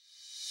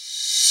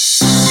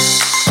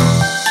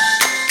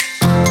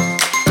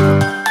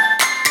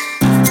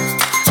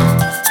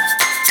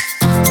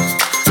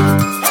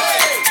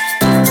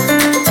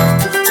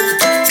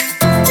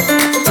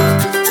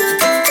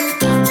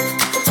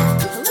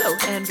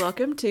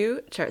welcome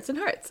to Charts and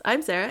Hearts.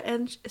 I'm Sarah,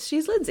 and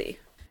she's Lindsay.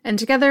 And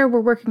together, we're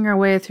working our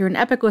way through an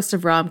epic list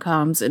of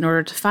rom-coms in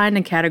order to find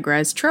and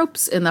categorize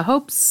tropes in the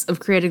hopes of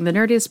creating the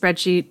nerdiest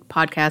spreadsheet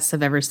podcasts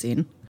have ever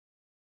seen.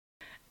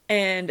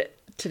 And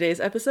today's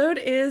episode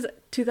is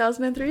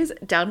 2003's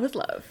Down with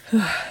Love.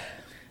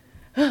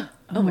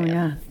 Oh man.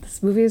 Yeah.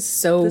 This movie is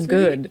so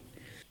good.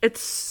 It's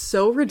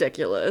so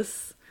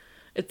ridiculous.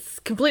 It's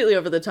completely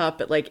over the top,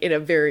 but like in a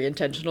very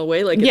intentional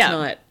way. Like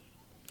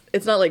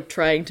it's not like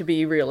trying to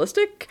be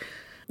realistic.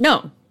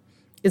 No.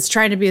 It's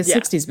trying to be a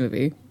 60s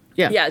movie.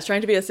 Yeah. Yeah, it's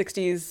trying to be a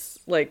 60s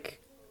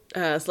like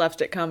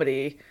slapstick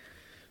comedy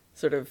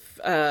sort of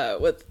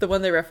with the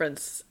one they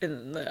reference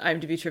in the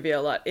IMDb trivia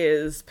a lot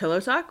is Pillow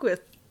Talk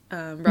with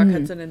Rock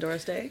Hudson and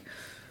Doris Day.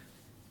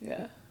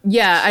 Yeah.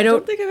 Yeah, I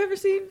don't think I've ever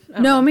seen.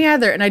 No, me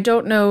either. And I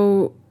don't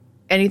know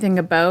anything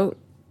about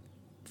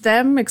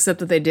them except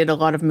that they did a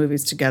lot of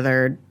movies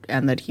together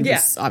and that he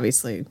was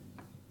obviously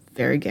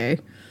very gay.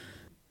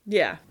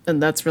 Yeah.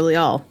 And that's really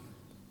all.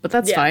 But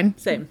that's fine.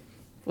 Same.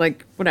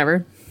 Like,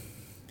 whatever.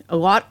 A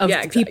lot of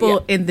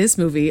people in this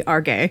movie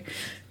are gay.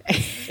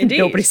 Indeed.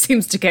 Nobody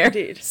seems to care.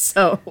 Indeed.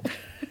 So.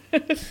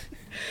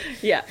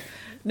 Yeah.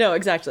 No,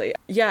 exactly.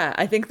 Yeah,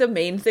 I think the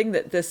main thing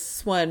that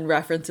this one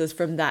references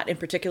from that in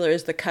particular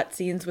is the cut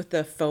scenes with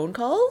the phone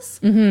calls.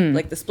 Mm-hmm.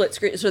 Like the split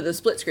screen, so the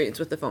split screens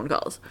with the phone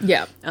calls.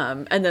 Yeah.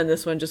 And then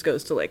this one just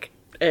goes to like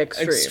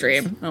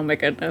extreme. Oh my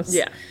goodness.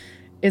 Yeah.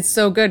 It's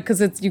so good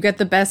because you get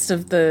the best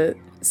of the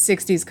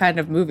 60s kind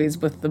of movies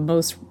with the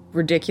most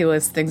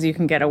ridiculous things you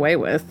can get away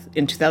with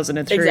in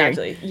 2003.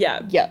 Exactly.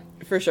 Yeah. Yeah.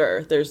 For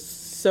sure. There's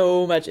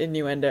so much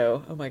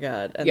innuendo. Oh my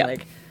God. And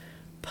like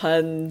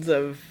puns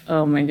of...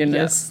 Oh my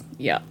goodness.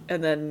 Yeah.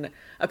 And then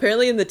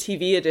apparently in the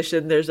TV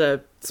edition, there's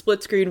a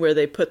split screen where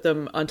they put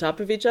them on top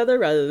of each other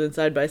rather than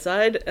side by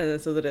side, and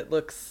so that it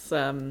looks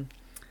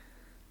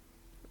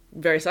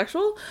very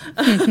sexual.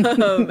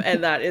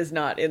 And that is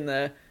not in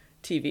the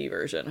TV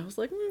version. I was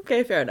like,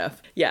 okay, fair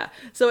enough. Yeah.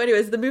 So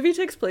anyways, the movie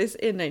takes place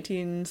in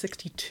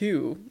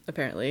 1962,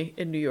 apparently,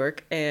 in New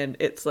York. And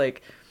it's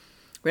like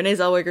Renee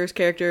Zellweger's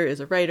character is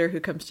a writer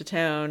who comes to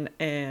town,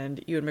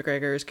 and Ewan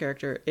McGregor's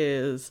character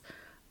is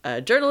a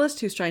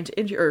journalist who's trying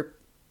to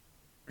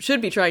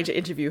should be trying to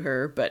interview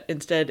her, but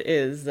instead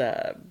is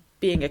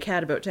being a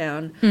cat about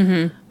town.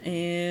 Mm-hmm.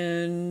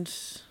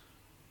 And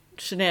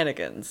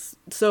shenanigans.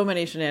 So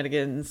many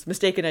shenanigans.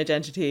 Mistaken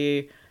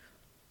identity.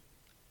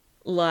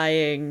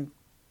 Lying,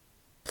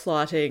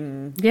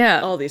 plotting,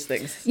 all these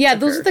things. Yeah,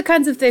 those are the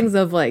kinds of things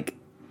of like,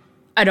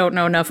 I don't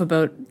know enough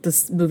about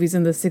the movies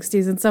in the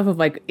 60s and stuff of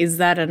like, is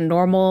that a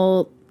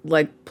normal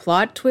like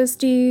plot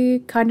twisty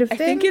kind of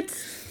thing?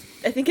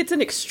 I think it's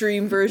an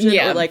extreme version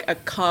or like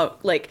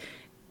like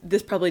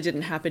this probably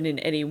didn't happen in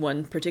any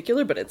one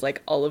particular, but it's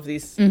like all of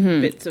these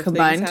bits of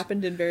combined things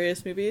happened in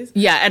various movies.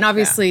 Yeah, and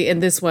obviously in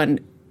this one,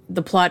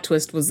 the plot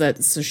twist was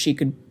that so she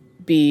could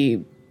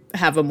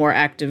have a more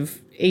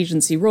active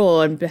agency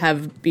role and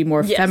be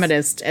more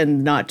feminist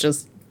and not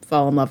just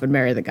fall in love and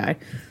marry the guy.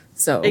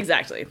 So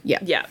exactly.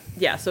 Yeah.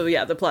 So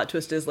the plot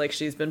twist is like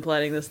she's been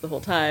planning this the whole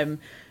time,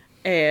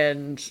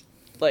 and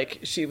like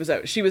she was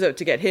out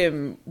to get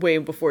him way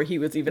before he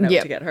was even out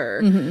to get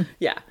her. Mm-hmm.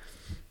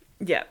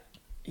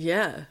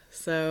 Yeah.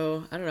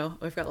 So I don't know.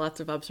 I've got lots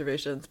of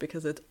observations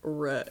because it's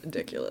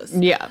ridiculous.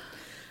 Yeah.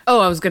 Oh,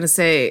 I was gonna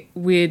say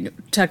we're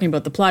talking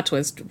about the plot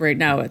twist right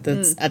now at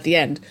the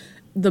end.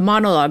 The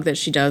monologue that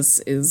she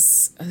does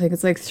is, I think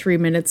it's like 3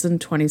 minutes and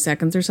 20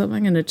 seconds or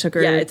something, and it took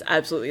her... Yeah, it's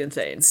absolutely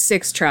insane.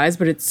 6 tries,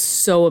 but it's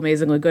so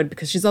amazingly good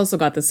because she's also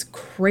got this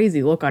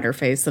crazy look on her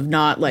face of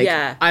not like,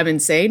 I'm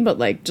insane, but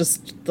like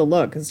just the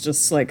look is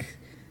just like,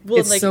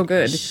 it's like, so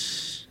good.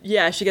 She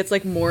gets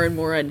like more and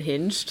more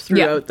unhinged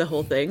throughout the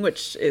whole thing,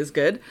 which is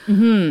good.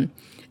 Mm-hmm.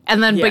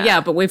 And then,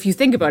 but if you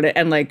think about it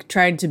and like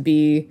trying to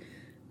be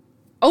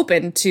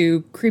open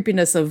to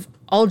creepiness of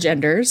all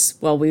genders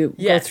while we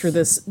go through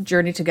this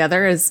journey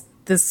together, is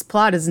this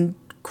plot is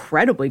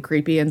incredibly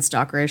creepy and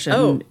stalkerish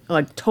and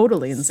like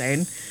totally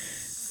insane.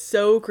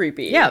 So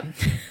creepy. Yeah.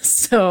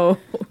 So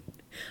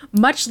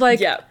much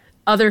like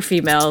other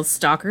female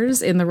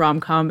stalkers in the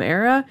rom-com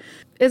era,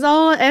 it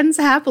all ends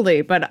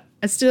happily, but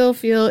I still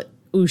feel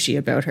ooshy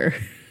about her.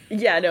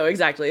 Yeah, no,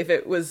 exactly. If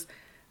it was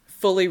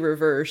fully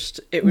reversed,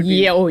 it would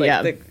be it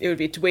would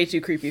be way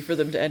too creepy for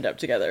them to end up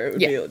together.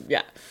 It would be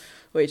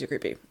way too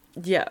creepy.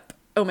 Yeah.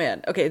 Oh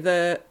man. Okay,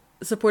 the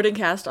supporting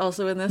cast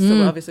also in this.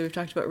 So obviously we've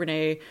talked about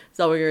Renee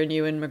Zellweger and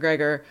Ewan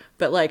McGregor,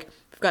 but like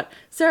we've got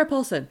Sarah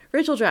Paulson,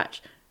 Rachel Dratch,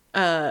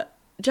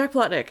 Jack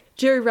Plotnick,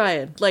 Jerry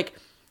Ryan, like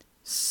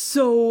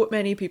so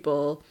many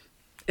people.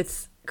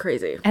 It's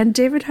crazy. And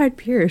David Hyde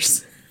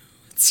Pierce.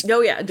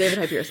 Oh yeah, David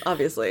Hyde Pierce,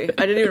 obviously.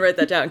 I didn't even write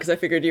that down because I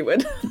figured you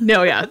would.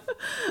 No, yeah.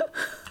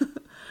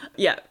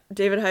 Yeah,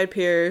 David Hyde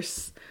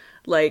Pierce,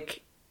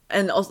 like...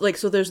 And also, like,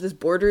 so there's this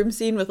boardroom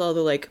scene with all the,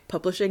 like,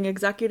 publishing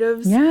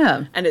executives.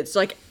 Yeah. And it's,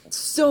 like,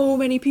 so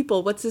many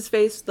people. What's his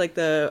face? Like,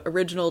 the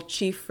original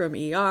chief from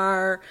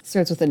ER.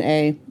 Starts with an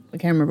A. I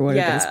can't remember what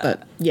it is,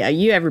 but, yeah,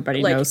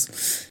 everybody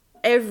knows.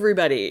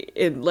 Everybody.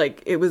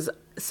 It was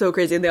so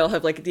crazy, and they all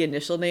have like the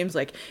initial names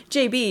like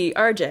JB,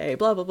 RJ,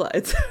 blah blah blah.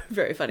 It's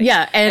very funny.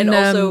 Yeah, and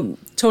also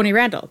Tony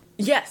Randall.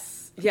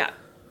 Yes, yeah,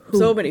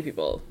 so many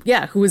people.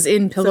 Yeah, who was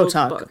in Pillow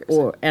Talk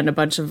and a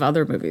bunch of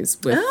other movies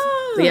with.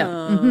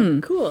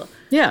 Cool.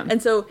 Yeah,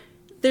 and so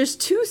there's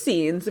two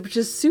scenes, which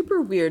is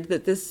super weird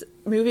that this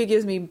movie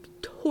gives me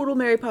total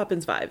Mary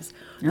Poppins vibes.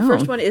 The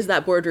first one is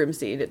that boardroom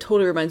scene. It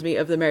totally reminds me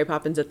of the Mary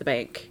Poppins at the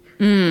bank.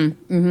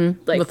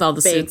 Like with all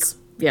the suits.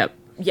 Yep.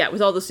 Yeah,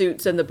 with all the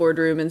suits and the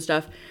boardroom and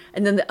stuff.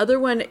 And then the other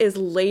one is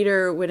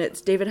later when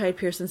it's David Hyde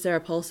Pierce and Sarah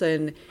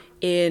Paulson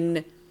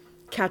in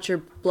Catcher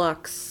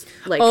Block's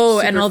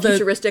and all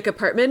futuristic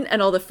apartment,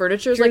 and all the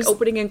furniture's like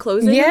opening and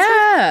closing.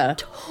 Yeah, and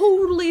stuff.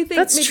 Totally.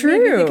 That's made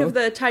true. me think of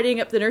the tidying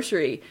up the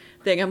nursery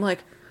thing. I'm like,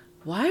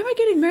 why am I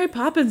getting Mary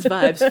Poppins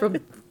vibes from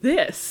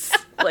this?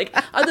 Like,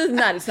 other than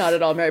that, it's not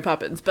at all Mary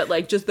Poppins, but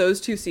like just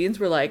those two scenes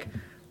were like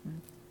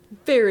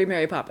very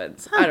Mary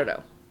Poppins. I don't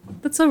know.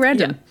 That's so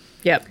random.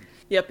 Yep.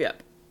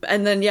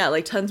 And then, yeah,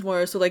 like tons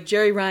more. So like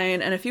Jerry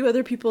Ryan and a few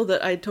other people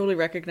that I totally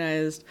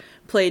recognized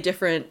play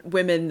different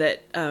women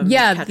that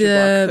Catcher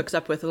Block hooks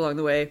up with along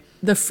the way.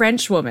 The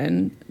French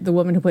woman, the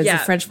woman who plays the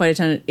French flight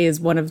attendant, is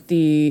one of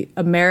the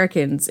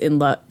Americans in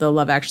the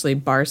Love Actually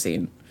bar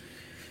scene.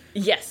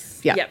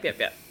 Yes. Yeah.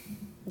 Yep.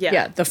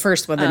 Yeah, the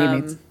first one that he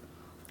meets.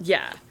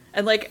 Yeah.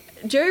 And like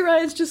Jerry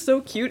Ryan's just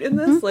so cute in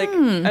this. Like,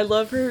 I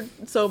love her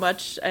so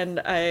much,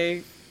 and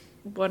I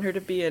want her to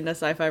be in a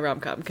sci-fi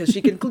rom-com because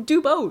she can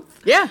do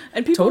both. Yeah,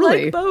 and people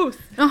like both.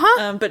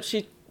 But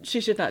she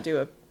should not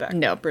do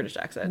a British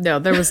accent. No,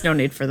 there was no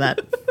need for that.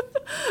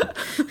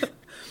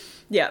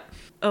 Yeah.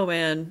 Oh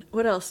man,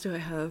 what else do I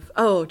have?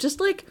 Oh, just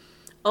like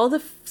all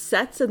the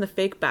sets and the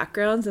fake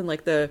backgrounds and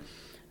like the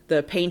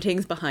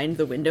paintings behind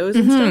the windows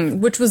and stuff,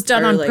 which was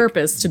done on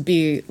purpose to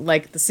be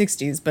like the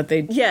 60s, but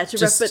they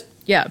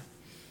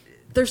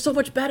they're so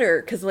much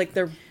better because like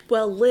they're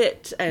well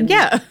lit and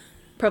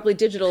probably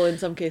digital in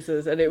some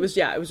cases, and it was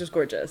just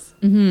gorgeous.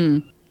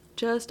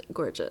 Just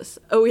gorgeous.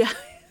 Oh yeah.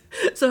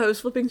 So I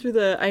was flipping through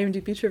the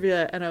IMDb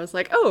trivia and I was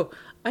like, oh,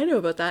 I know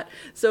about that.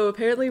 So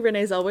apparently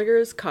Renee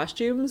Zellweger's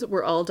costumes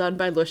were all done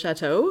by Le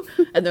Chateau,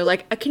 and they're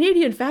like a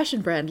Canadian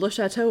fashion brand, Le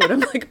Chateau, and I'm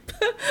like,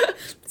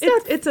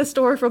 it's a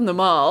store from the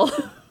mall.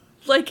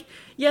 Like,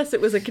 yes,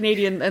 it was a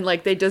Canadian, and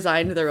like they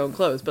designed their own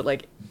clothes, but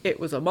like it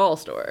was a mall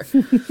store.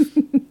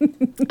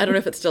 I don't know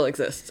if it still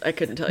exists. I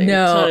couldn't tell you.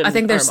 No, I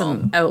think there's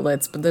some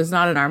outlets, but there's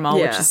not in our mall,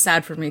 which is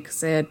sad for me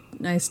because they had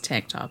nice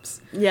tank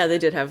tops. Yeah, they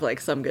did have like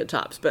some good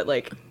tops, but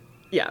like,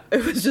 yeah,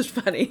 it was just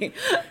funny.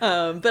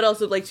 But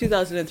also like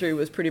 2003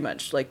 was pretty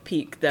much like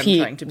peak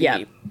trying to be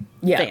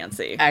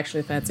fancy.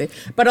 Actually fancy.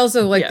 But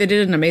also like they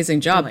did an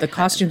amazing job. The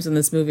costumes in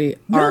this movie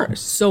are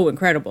so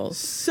incredible.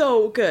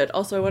 So good.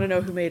 Also, I want to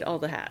know who made all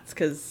the hats,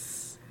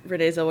 because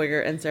Renee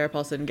Zellweger and Sarah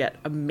Paulson get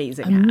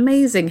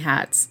amazing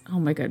hats. Oh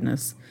my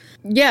goodness.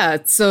 Yeah,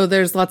 so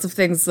there's lots of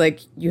things like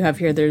you have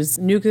here. There's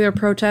nuclear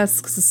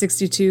protests because it's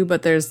 62,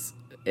 but this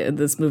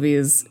movie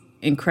is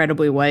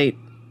incredibly white.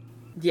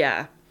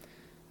 Yeah.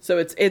 So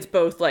it's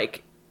both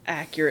like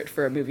accurate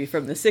for a movie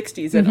from the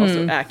 60s and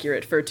also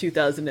accurate for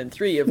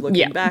 2003 of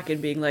looking back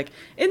and being like,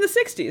 in the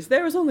 60s,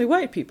 there was only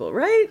white people,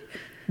 right?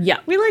 Yeah.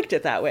 We liked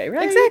it that way,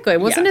 right? Exactly.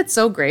 Wasn't it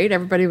so great?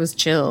 Everybody was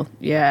chill.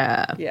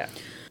 Yeah. Yeah.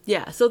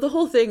 Yeah. So the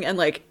whole thing, and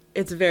like,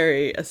 it's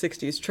very a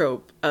 60s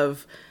trope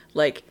of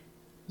like,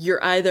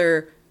 you're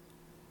either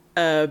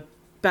a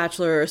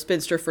bachelor or a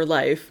spinster for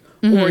life,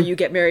 or you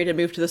get married and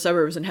move to the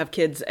suburbs and have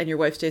kids and your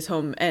wife stays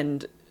home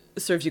and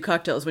serves you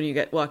cocktails when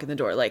you walk in the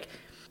door. Like,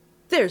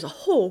 there's a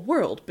whole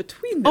world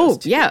between those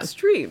two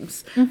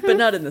extremes, but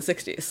not in the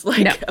 60s.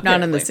 Like, no,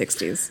 not in the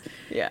 60s.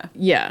 Yeah.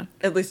 Yeah.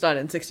 At least not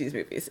in 60s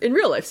movies. In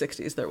real life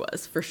 60s there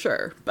was, for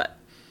sure, but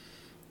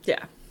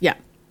yeah. Yeah.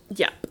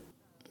 Yeah.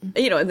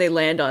 You know, and they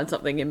land on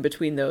something in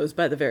between those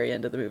by the very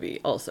end of the movie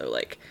also,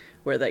 like,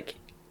 where, like,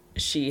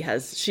 she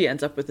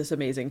ends up with this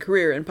amazing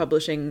career in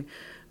publishing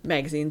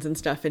magazines and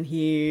stuff, and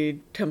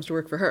he comes to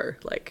work for her.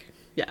 Like,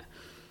 yeah.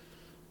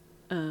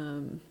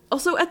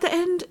 Also, at the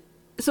end...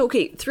 So,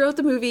 okay, throughout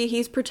the movie,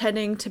 he's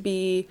pretending to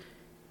be...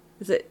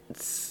 Is it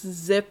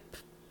Zip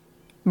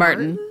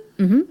Martin?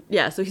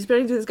 Yeah, so he's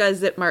pretending to this guy,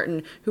 Zip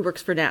Martin, who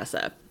works for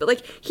NASA. But,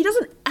 like, he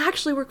doesn't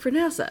actually work for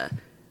NASA.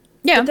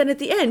 Yeah. But then at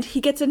the end,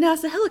 he gets a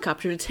NASA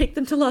helicopter to take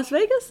them to Las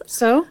Vegas?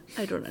 So?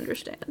 I don't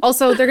understand.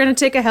 Also, they're going to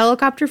take a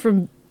helicopter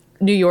from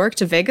New York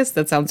to Vegas?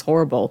 That sounds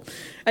horrible.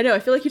 I know, I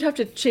feel like you'd have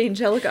to change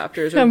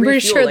helicopters or I'm pretty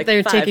sure like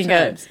they're taking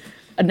times.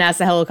 a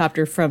NASA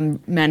helicopter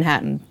from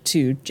Manhattan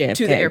to JFK.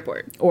 To the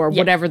airport. Or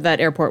whatever that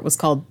airport was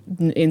called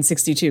in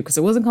 62, because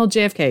it wasn't called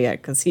JFK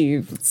yet, because he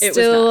was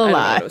still alive. I don't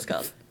know what it was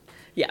called.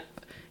 Yeah.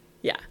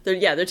 Yeah.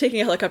 They're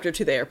taking a helicopter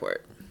to the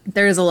airport.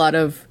 There is a lot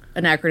of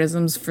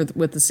anachronisms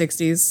with the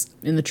 60s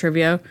in the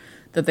trivia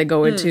that they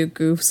go into,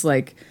 goofs,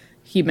 like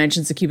he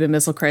mentions the Cuban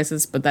Missile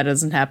Crisis, but that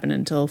doesn't happen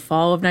until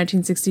fall of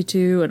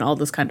 1962 and all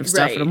this kind of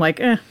stuff. Right. And I'm like,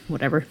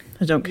 whatever.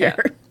 I don't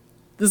care. Yeah.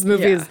 This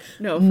movie is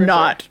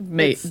not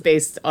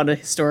based on a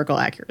historical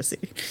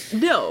accuracy.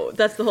 No,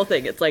 that's the whole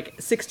thing. It's like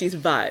 60s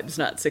vibes,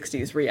 not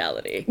 60s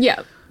reality.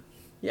 Yeah.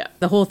 Yeah.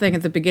 The whole thing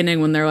at the beginning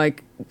when they're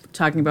like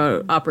talking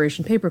about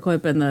Operation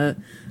Paperclip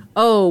and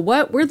oh,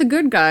 what? We're the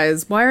good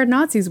guys. Why are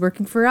Nazis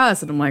working for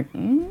us? And I'm like, I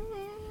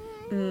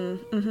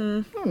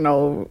don't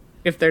know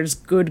if there's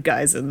good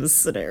guys in this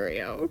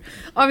scenario.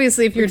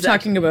 Obviously, if you're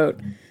talking about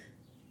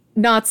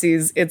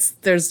Nazis,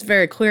 there's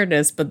very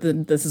clearness, but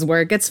then this is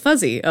where it gets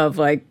fuzzy of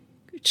like,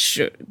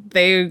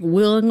 they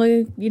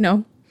willingly,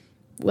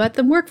 let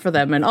them work for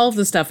them and all of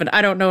this stuff. And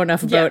I don't know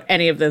enough about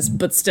any of this,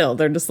 but still,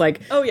 they're just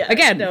like, oh yeah,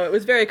 again, no, it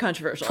was very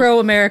controversial.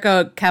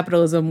 Pro-America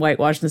capitalism,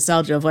 whitewash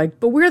nostalgia of like,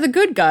 but we're the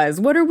good guys.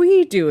 What are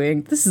we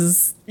doing?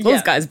 Those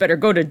guys better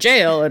go to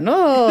jail. And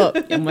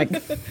I'm like,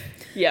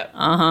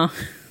 yeah,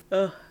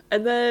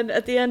 and then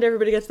at the end,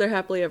 everybody gets their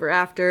happily ever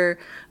after.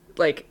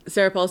 Like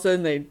Sarah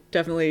Paulson, they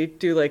definitely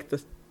do like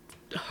the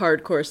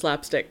hardcore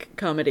slapstick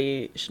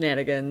comedy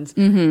shenanigans,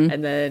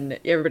 and then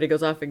everybody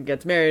goes off and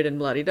gets married and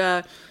blah de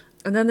da.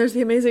 And then there's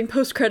the amazing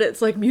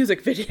post-credits, like,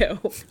 music video.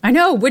 I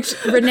know, which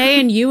Renee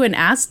and Ewan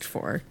asked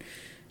for.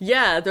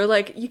 Yeah, they're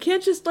like, you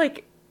can't just,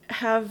 like,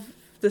 have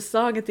the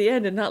song at the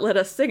end and not let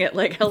us sing it.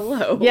 Like,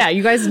 hello. Yeah,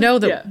 you guys know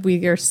that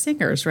we are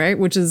singers, right?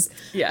 Which is,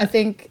 I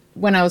think,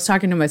 when I was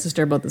talking to my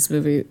sister about this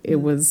movie, it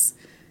was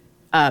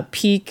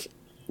peak,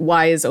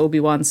 why is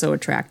Obi-Wan so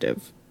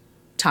attractive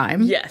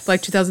time? Yes.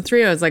 Like,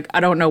 2003, I was like,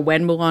 I don't know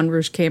when Moulin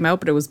Rouge came out,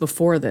 but it was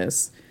before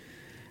this.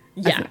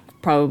 Yeah.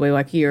 Probably,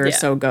 like, a year or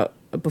so ago.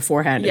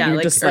 Beforehand, yeah, and you're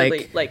like just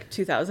early, like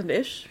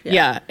 2000-ish.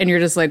 Yeah, and you're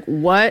just like,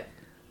 what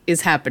is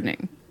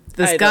happening?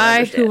 This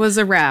guy who was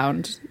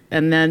around,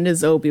 and then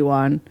is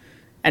Obi-Wan,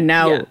 and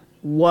now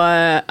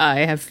what?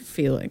 I have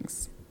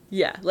feelings.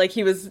 Yeah, like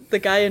he was the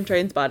guy in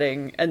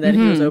Trainspotting, and then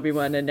he was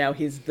Obi-Wan, and now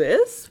he's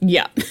this.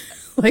 Yeah,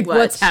 like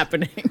what's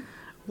happening?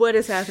 What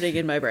is happening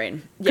in my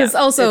brain? Because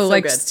also,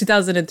 like,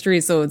 2003,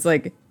 so it's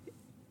like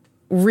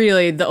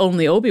really the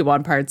only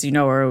Obi-Wan parts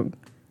are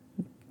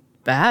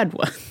bad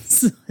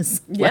ones.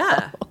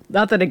 Yeah.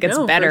 Not that it gets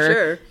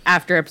better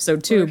after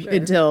episode 2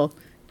 until,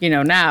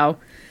 now,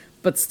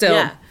 but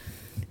still.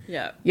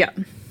 Yeah.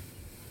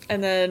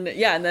 And then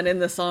in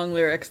the song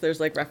lyrics, there's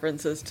like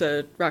references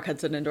to Rock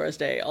Hudson and Doris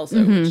Day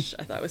also, which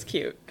I thought was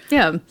cute.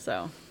 Yeah.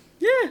 So,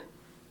 yeah.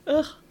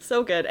 Ugh,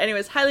 so good.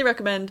 Anyways, highly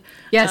recommend.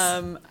 Yes.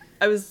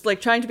 I was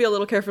like trying to be a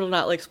little careful to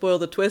not like spoil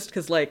the twist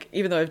because like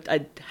even though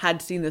I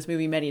had seen this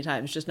movie many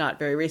times, just not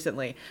very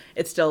recently,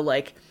 it's still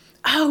like,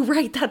 oh,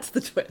 right, that's the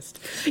twist.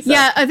 So,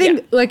 yeah, I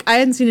think, like, I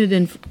hadn't seen it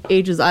in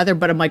ages either,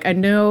 but I'm like, I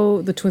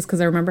know the twist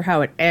because I remember how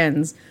it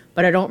ends,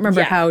 but I don't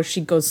remember how she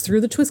goes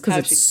through the twist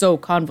because it's so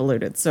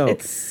convoluted. So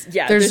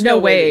there's no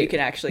way you can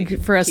actually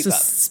for us to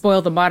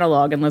spoil the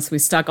monologue unless we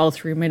stuck all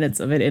 3 minutes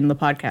of it in the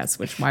podcast,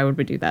 which why would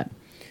we do that?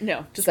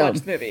 No, just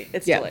watch the movie.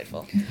 It's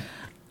delightful.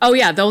 Oh,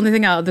 yeah, the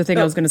other thing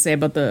I was going to say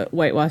about the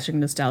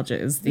whitewashing nostalgia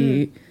is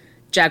the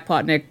Jack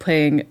Plotnick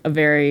playing a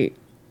very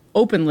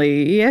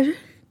openly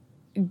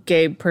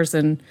gay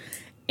person,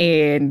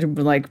 and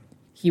like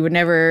he would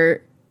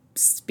never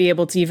be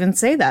able to even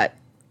say that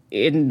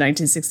in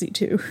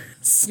 1962.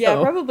 So,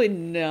 yeah, probably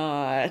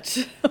not.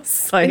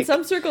 Like, in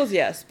some circles,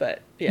 yes,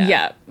 but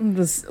the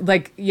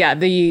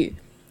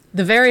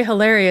very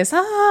hilarious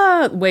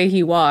way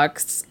he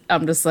walks.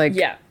 I'm just like,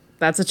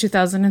 that's a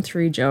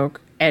 2003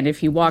 joke, and if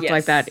he walked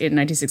like that in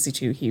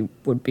 1962, he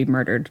would be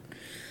murdered.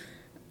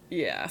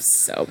 Yeah.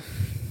 So,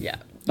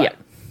 but,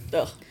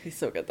 ugh, he's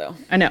so good though.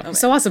 I know,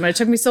 so awesome. And it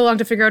took me so long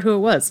to figure out who it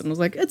was, and I was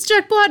like, it's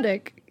Jack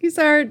Plotnick. He's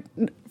our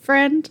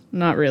friend.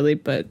 Not really,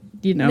 but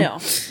No.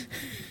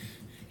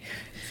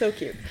 So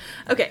cute.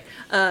 Okay,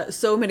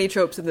 so many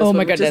tropes in this one,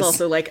 which is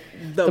also like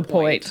the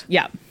point.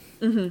 Yeah.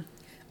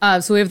 Mm-hmm.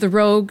 So we have the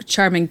rogue,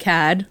 charming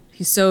cad.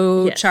 He's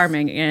so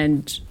charming,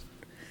 and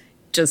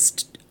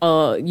just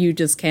you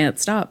just can't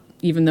stop,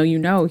 even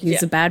though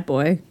he's a bad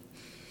boy.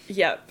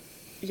 Yep.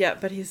 Yeah,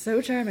 but he's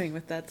so charming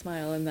with that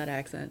smile and that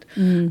accent.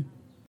 Mm.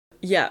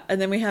 Yeah, and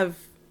then we have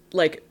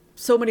like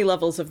so many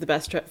levels of the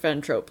best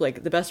friend trope.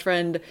 Like the best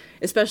friend,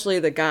 especially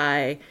the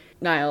guy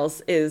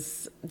Niles,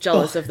 is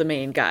jealous of the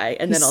main guy,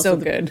 and then also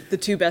the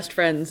two best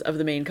friends of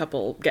the main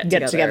couple get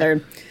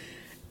together.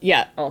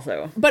 Yeah.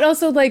 Also, but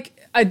also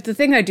like the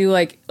thing I do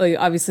like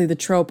obviously the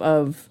trope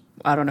of,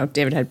 I don't know,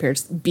 David Head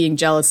Pierce being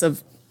jealous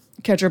of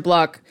Catcher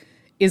Block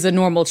is a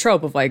normal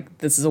trope of like,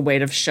 this is a way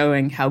of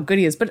showing how good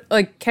he is. But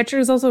like Catcher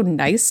is also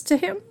nice to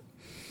him.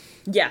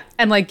 Yeah.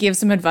 And like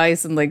gives him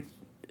advice, and like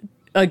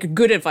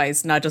good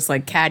advice, not just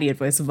like catty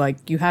advice of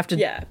like, you have to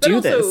do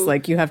this.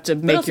 Like you have to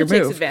make your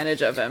move. Takes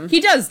advantage of him.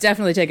 He does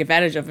definitely take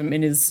advantage of him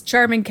in his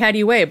charming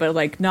catty way, but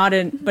like not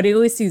in, but at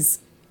least he's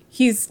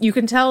you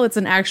can tell it's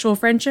an actual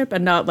friendship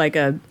and not like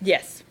a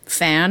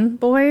fan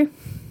boy.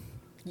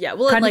 Yeah.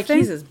 Well, and like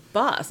he's his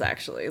boss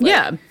actually. Like,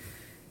 yeah.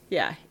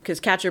 Yeah.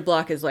 Because Catcher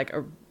Block is like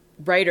a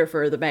writer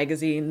for the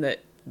magazine that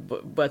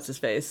what's his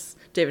face,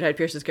 David Hyde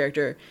Pierce's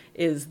character,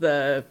 is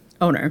the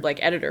owner,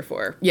 like editor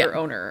for, or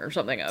owner or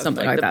something of,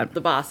 something like that,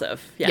 the boss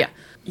of.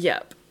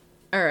 Yep.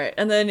 All right,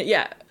 and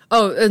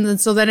then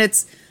so then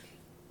it's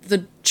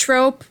the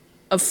trope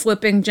of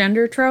flipping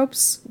gender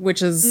tropes,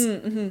 which is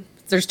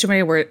there's too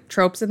many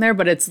tropes in there,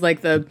 but it's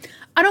like I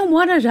don't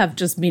want to have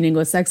just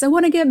meaningless sex. I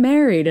want to get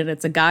married. And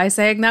it's a guy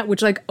saying that,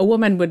 which like a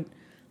woman would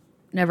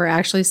never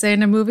actually say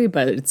in a movie,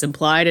 but it's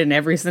implied in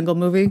every single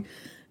movie.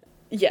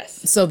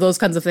 Yes. So those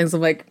kinds of things of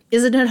like,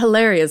 isn't it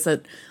hilarious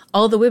that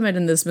all the women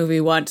in this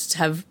movie want to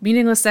have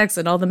meaningless sex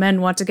and all the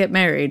men want to get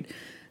married?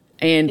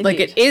 And Indeed. Like,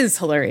 it is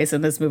hilarious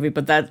in this movie,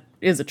 but that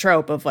is a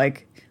trope of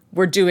like,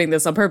 we're doing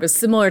this on purpose,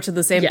 similar to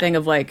the same thing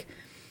of like,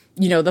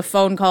 you know, the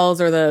phone calls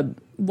or the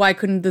why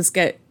couldn't this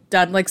get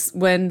done, like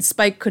when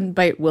Spike couldn't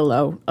bite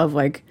Willow, of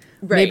like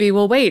maybe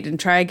we'll wait and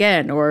try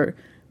again, or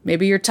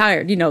maybe you're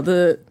tired, you know,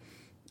 the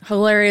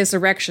hilarious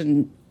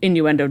erection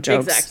innuendo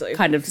jokes,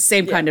 kind of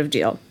same kind of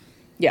deal.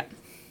 Yeah.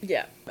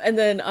 And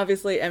then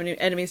obviously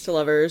enemies to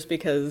lovers,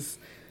 because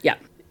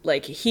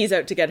like he's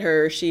out to get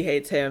her, she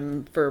hates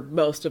him for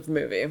most of the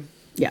movie.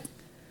 Yeah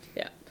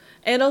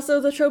And also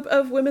the trope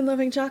of women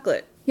loving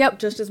chocolate.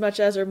 Just as much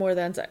as or more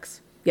than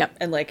sex.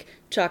 And like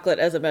chocolate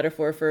as a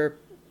metaphor for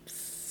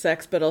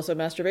sex, but also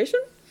masturbation.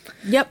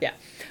 Yeah. Yep.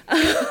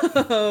 It's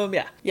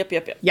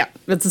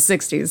the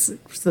 60s.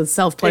 It's the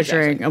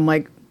self-pleasuring. Exactly. I'm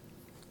like,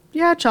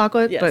 yeah,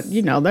 chocolate, but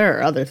you know, there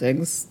are other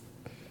things.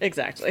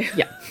 Exactly.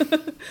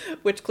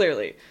 Which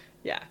clearly,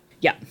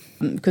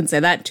 couldn't say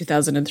that in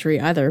 2003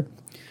 either.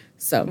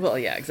 So. Well,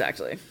 yeah,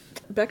 exactly.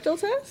 Bechdel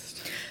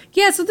test?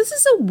 Yeah, so this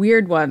is a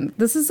weird one.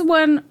 This is the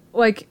one,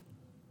 like,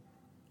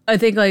 I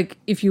think, like,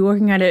 if you're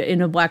looking at it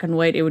in a black and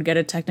white, it would get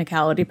a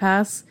technicality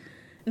pass.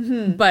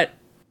 Mm-hmm. But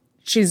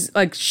she's,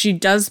 like, they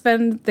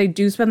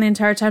do spend the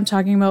entire time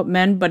talking about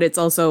men, but it's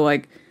also,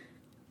 like,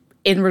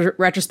 in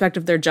retrospect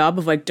of their job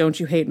of, like, don't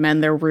you hate men?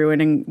 They're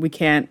ruining,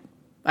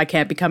 I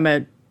can't become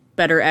a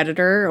better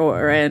editor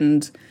or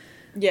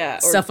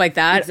stuff like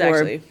that.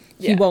 Exactly. Or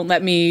he won't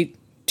let me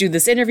do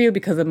this interview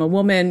because I'm a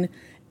woman.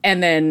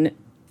 And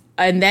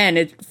then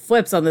it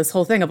flips on this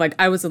whole thing of like,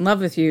 I was in love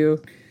with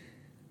you.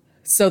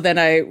 So then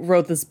I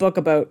wrote this book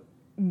about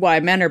why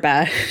men are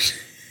bad.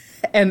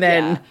 And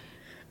then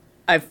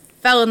I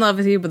fell in love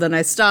with you, but then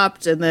I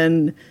stopped. And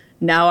then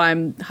now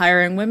I'm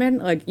hiring women.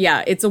 Like,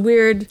 it's a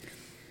weird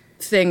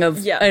thing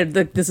of,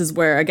 this is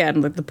where,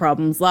 again, like the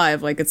problems lie.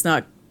 Like, it's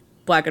not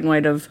black and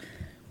white of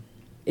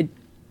it.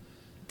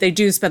 They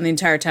do spend the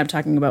entire time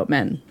talking about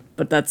men,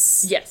 but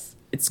that's,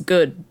 it's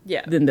good.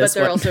 In this but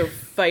they're also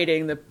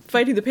fighting the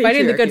patriarchy,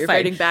 fighting the good fight,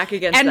 fighting back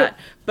against that.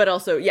 But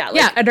also,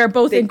 and are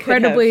both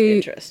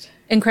incredibly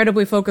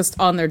focused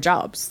on their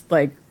jobs.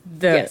 Like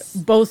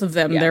both of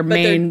them, their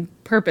main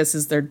purpose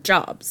is their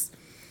jobs.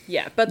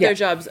 But their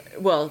jobs.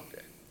 Well,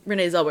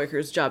 Renee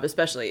Zellweger's job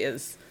especially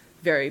is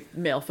very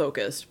male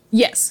focused.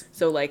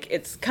 So like,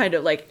 it's kind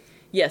of like,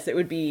 it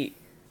would be,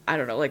 I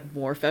don't know, like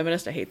more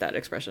feminist. I hate that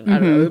expression. I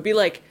don't know. It would be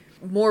like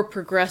more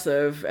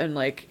progressive, and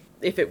like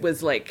if it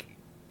was like.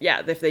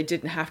 If they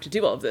didn't have to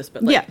do all of this,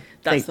 but like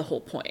that's the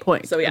whole point.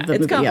 So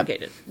it's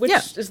complicated,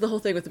 which is the whole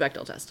thing with the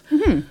Bechdel test.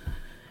 Mm-hmm.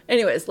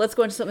 Anyways, let's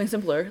go into something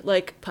simpler,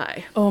 like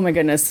pie. Oh my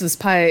goodness, this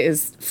pie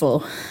is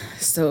full.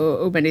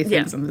 So many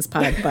things in this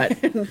pie, but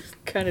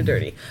kind of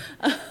dirty.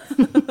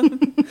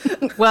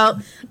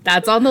 Well,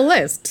 that's on the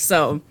list.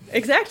 So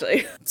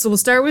exactly. So we'll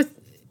start with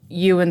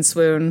you and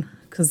Swoon,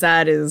 because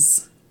that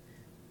is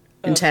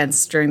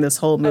intense during this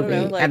whole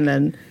movie, and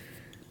then.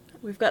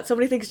 We've got so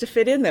many things to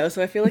fit in, though,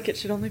 so I feel like it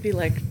should only be,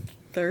 like,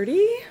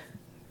 30?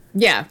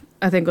 Yeah,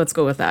 I think let's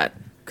go with that.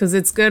 Because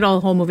it's good all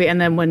the whole movie,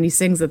 and then when he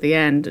sings at the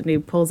end, and he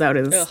pulls out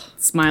his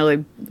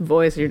smiley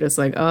voice, you're just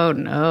like, oh,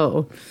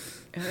 no.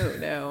 Oh,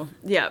 no.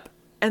 Yep.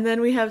 And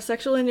then we have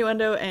sexual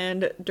innuendo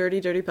and dirty,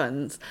 dirty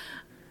puns.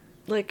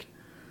 Like,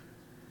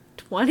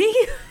 20?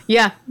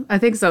 Yeah, I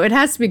think so. It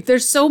has to be.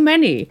 There's so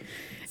many.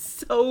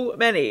 So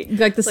many.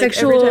 Like, the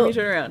sexual every time you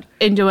turn around.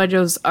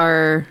 Innuendos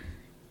are...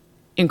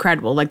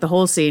 incredible, like the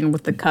whole scene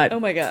with the cut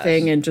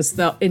thing, and just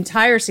the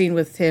entire scene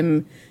with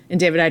him and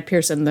David Hyde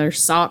Pearson, their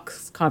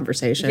socks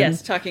conversation.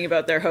 Yes, talking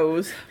about their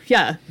hose.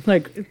 Yeah,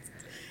 like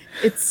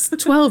it's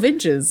 12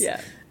 inches.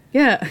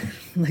 Yeah,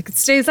 like it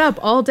stays up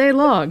all day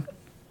long.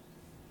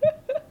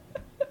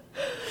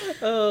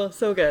 Oh,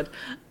 so good.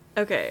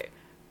 Okay,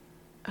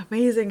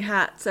 amazing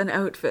hats and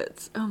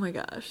outfits. Oh my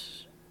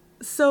gosh,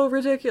 so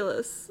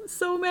ridiculous.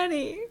 So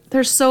many.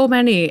 There's so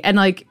many, and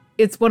like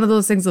it's one of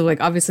those things of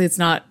like, obviously it's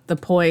not the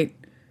point.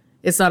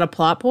 It's not a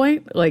plot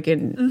point, like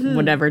in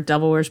whatever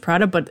Devil Wears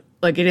Prada, but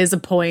like it is a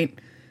point.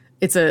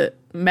 It's a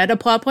meta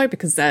plot point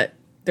because that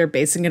they're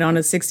basing it on a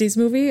 60s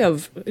movie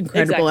of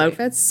incredible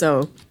outfits.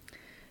 So,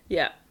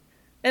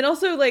 and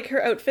also like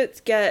her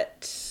outfits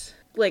get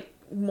like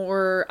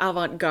more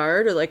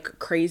avant-garde or like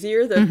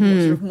crazier the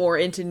sort of more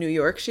into New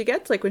York she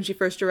gets. Like when she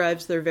first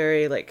arrives, they're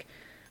very like,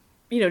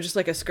 you know, just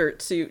like a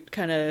skirt suit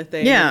kind of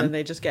thing. And then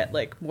they just get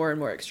like more and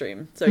more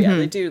extreme. So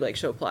they do like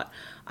show plot.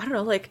 I don't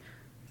know, like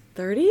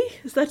 30?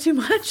 Is that too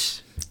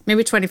much?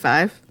 Maybe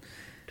 25.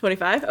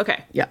 25?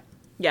 Okay.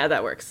 Yeah,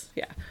 that works.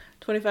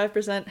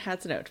 25%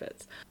 hats and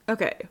outfits.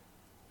 Okay.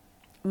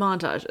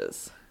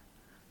 Montages.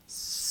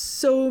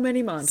 So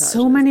many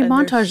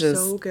montages. They're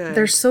so good.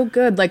 They're so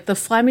good. Like the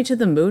Fly Me to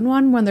the Moon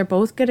one when they're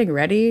both getting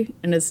ready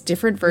and it's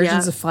different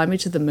versions of Fly Me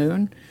to the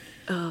Moon.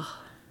 Ugh.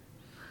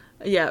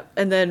 Yeah,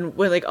 and then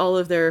when like all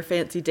of their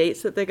fancy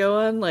dates that they go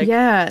on, like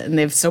yeah, and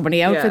they have so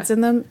many outfits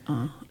in them.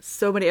 Oh.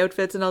 So many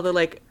outfits and all the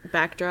like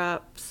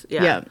backdrops.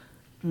 Yeah.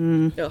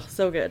 Oh,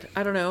 so good.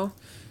 I don't know,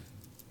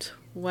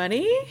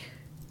 20.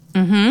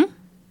 Mm-hmm.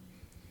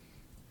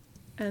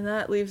 And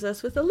that leaves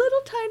us with a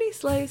little tiny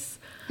slice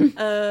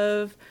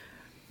of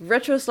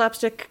retro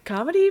slapstick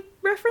comedy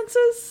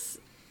references.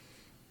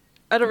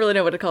 I don't really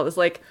know what to call this.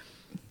 Like,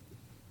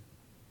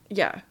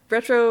 yeah,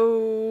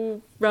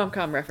 retro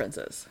rom-com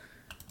references.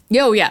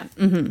 Oh, yeah.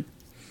 Mm-hmm.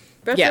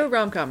 Retro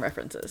rom-com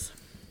references.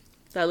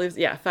 That leaves,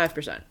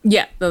 5%.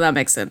 Yeah, no, that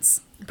makes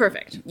sense.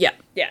 Perfect. Yeah.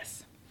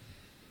 Yes.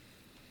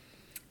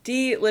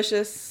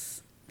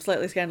 Delicious,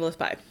 slightly scandalous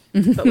pie,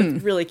 but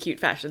with really cute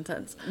fashion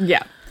sense.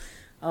 Yeah.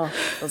 Oh,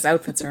 those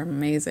outfits are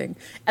amazing.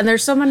 And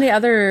there's so many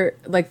other,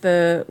 like,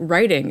 the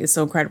writing is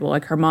so incredible,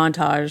 like her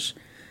montage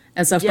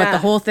and stuff. Yeah. But the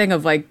whole thing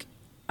of, like,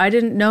 I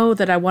didn't know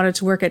that I wanted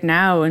to work at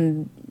Now,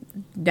 and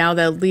now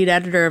the lead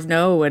editor of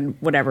No, and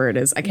whatever it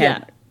is. I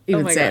can't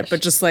even say it,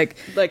 but just like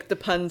the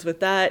puns with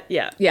that.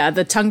 Yeah,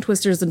 the tongue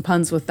twisters and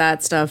puns with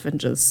that stuff, and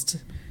just,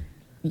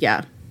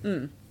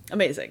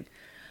 Amazing.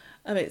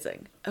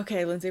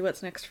 Okay, Lindsay,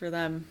 what's next for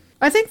them?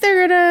 I think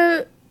they're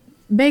gonna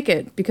make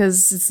it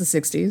because it's the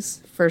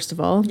 60s, first of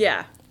all.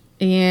 Yeah.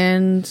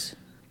 And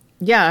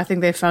yeah, I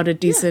think they found a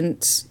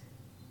decent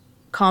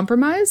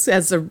compromise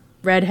as a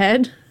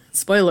redhead.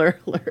 Spoiler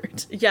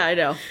alert. Yeah, I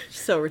know.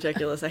 So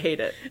ridiculous. I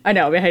hate it. I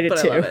know. I hate it but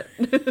too.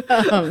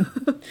 I love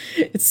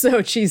it. It's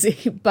so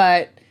cheesy.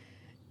 But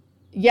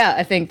yeah,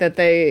 I think that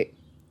they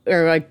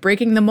are like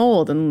breaking the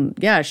mold. And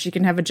yeah, she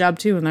can have a job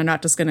too. And they're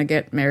not just going to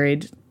get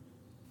married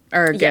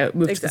or get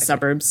moved to the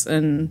suburbs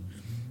and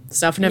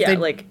stuff. And if they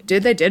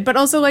did, they did. But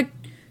also, like,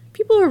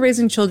 people were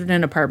raising children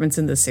in apartments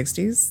in the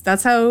 60s.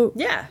 That's how.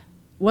 Yeah.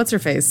 What's her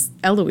face?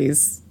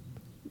 Eloise.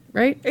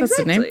 Right? That's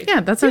the name. Exactly.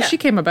 Yeah, that's how she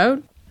came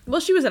about. Well,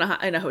 she was in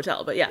a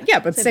hotel, but yeah. Yeah,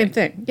 but same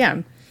thing.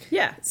 Yeah.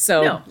 Yeah.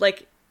 So no,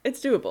 like,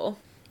 it's doable.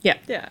 Yeah.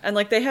 Yeah, and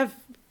like they have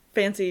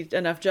fancy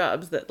enough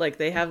jobs that like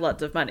they have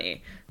lots of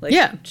money. Like,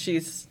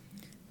 she's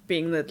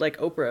being the like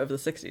Oprah of the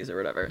 60s or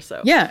whatever.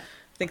 So yeah,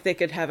 I think they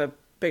could have a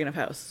big enough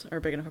house or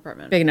a big enough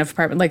apartment. Big enough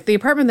apartment. Like the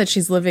apartment that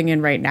she's living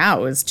in right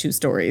now is 2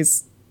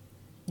 stories.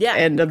 Yeah,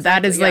 and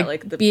that is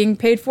like being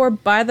paid for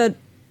by the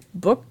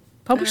book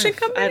publishing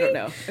company. I don't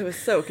know. It was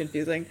so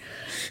confusing.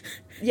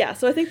 Yeah,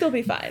 so I think they'll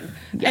be fine.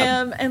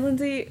 Yep. And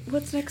Lindsay,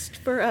 what's next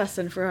for us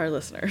and for our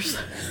listeners?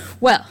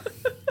 Well,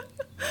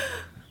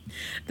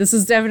 this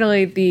is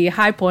definitely the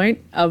high point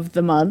of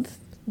the month.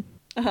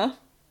 Uh-huh.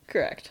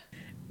 Correct.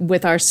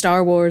 With our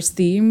Star Wars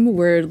theme,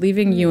 we're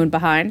leaving Ewan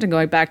behind and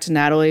going back to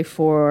Natalie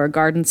for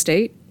Garden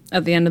State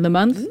at the end of the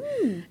month.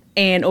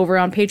 And over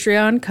on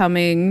Patreon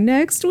coming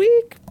next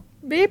week,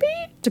 maybe,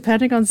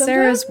 depending on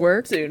Sarah's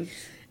work. Soon.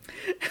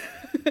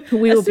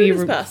 We will be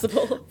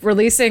possible.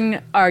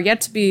 Releasing our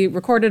yet to be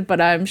recorded, but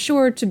I'm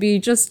sure to be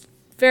just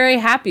very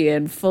happy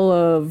and full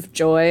of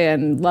joy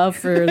and love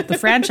for the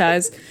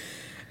franchise.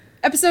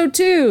 Episode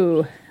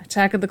 2,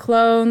 Attack of the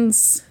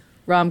Clones,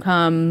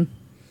 rom-com.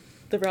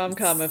 The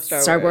rom-com of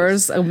Star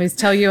Wars. Let me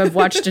tell you, I've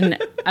watched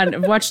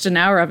an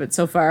hour of it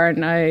so far,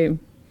 and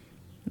I'm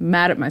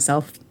mad at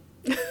myself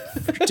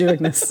for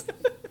doing this.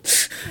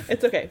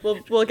 It's okay.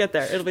 We'll get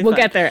there. It'll be We'll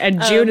fun. get there,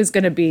 and June is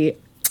going to be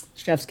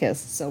chef's kiss,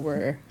 so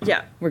we're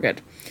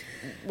good.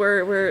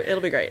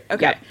 It'll be great.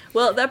 Okay. Yep.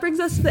 Well, that brings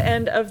us to the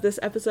end of this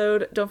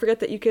episode. Don't forget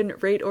that you can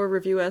rate or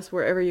review us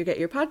wherever you get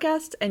your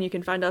podcast, and you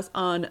can find us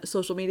on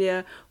social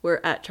media. We're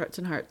at Charts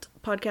and Hearts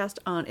Podcast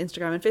on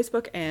Instagram and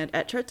Facebook, and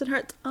at Charts and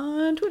Hearts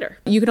on Twitter.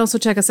 You can also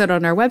check us out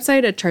on our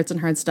website at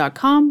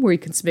chartsandhearts.com, where you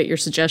can submit your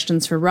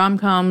suggestions for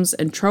rom-coms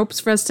and tropes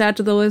for us to add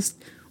to the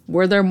list.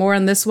 Were there more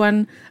on this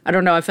one? I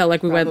don't know. I felt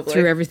like we went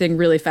through everything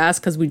really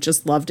fast because we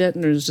just loved it,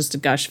 and it was just a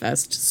gush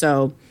fest.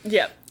 So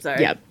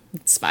sorry.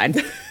 It's fine.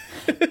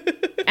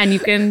 And you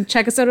can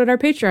check us out at our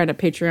Patreon at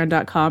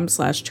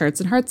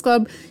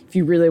patreon.com/chartsandheartsclub if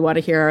you really want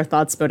to hear our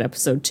thoughts about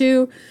episode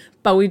 2.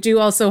 But we do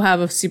also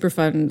have a super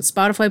fun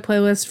Spotify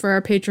playlist for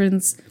our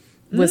patrons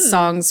with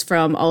songs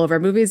from all of our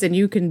movies, and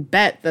you can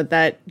bet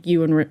that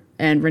you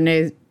and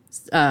Renee's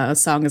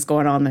song is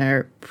going on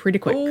there pretty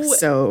quick.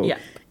 It's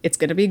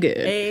going to be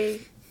good.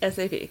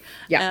 ASAP.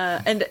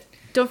 Yeah. And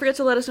don't forget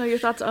to let us know your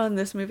thoughts on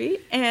this movie.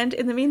 And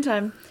in the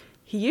meantime,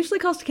 he usually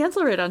calls to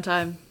cancel right on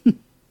time.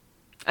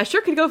 I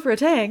sure could go for a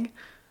tang.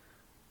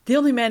 The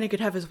only man who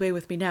could have his way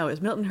with me now is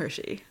Milton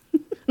Hershey.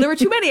 There were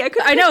too many.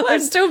 I know,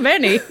 there's too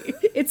many.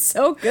 It's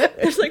so good.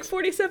 There's like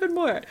 47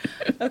 more.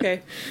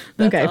 Okay.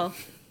 That's all.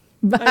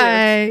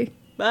 Bye.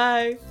 Adios.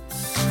 Bye.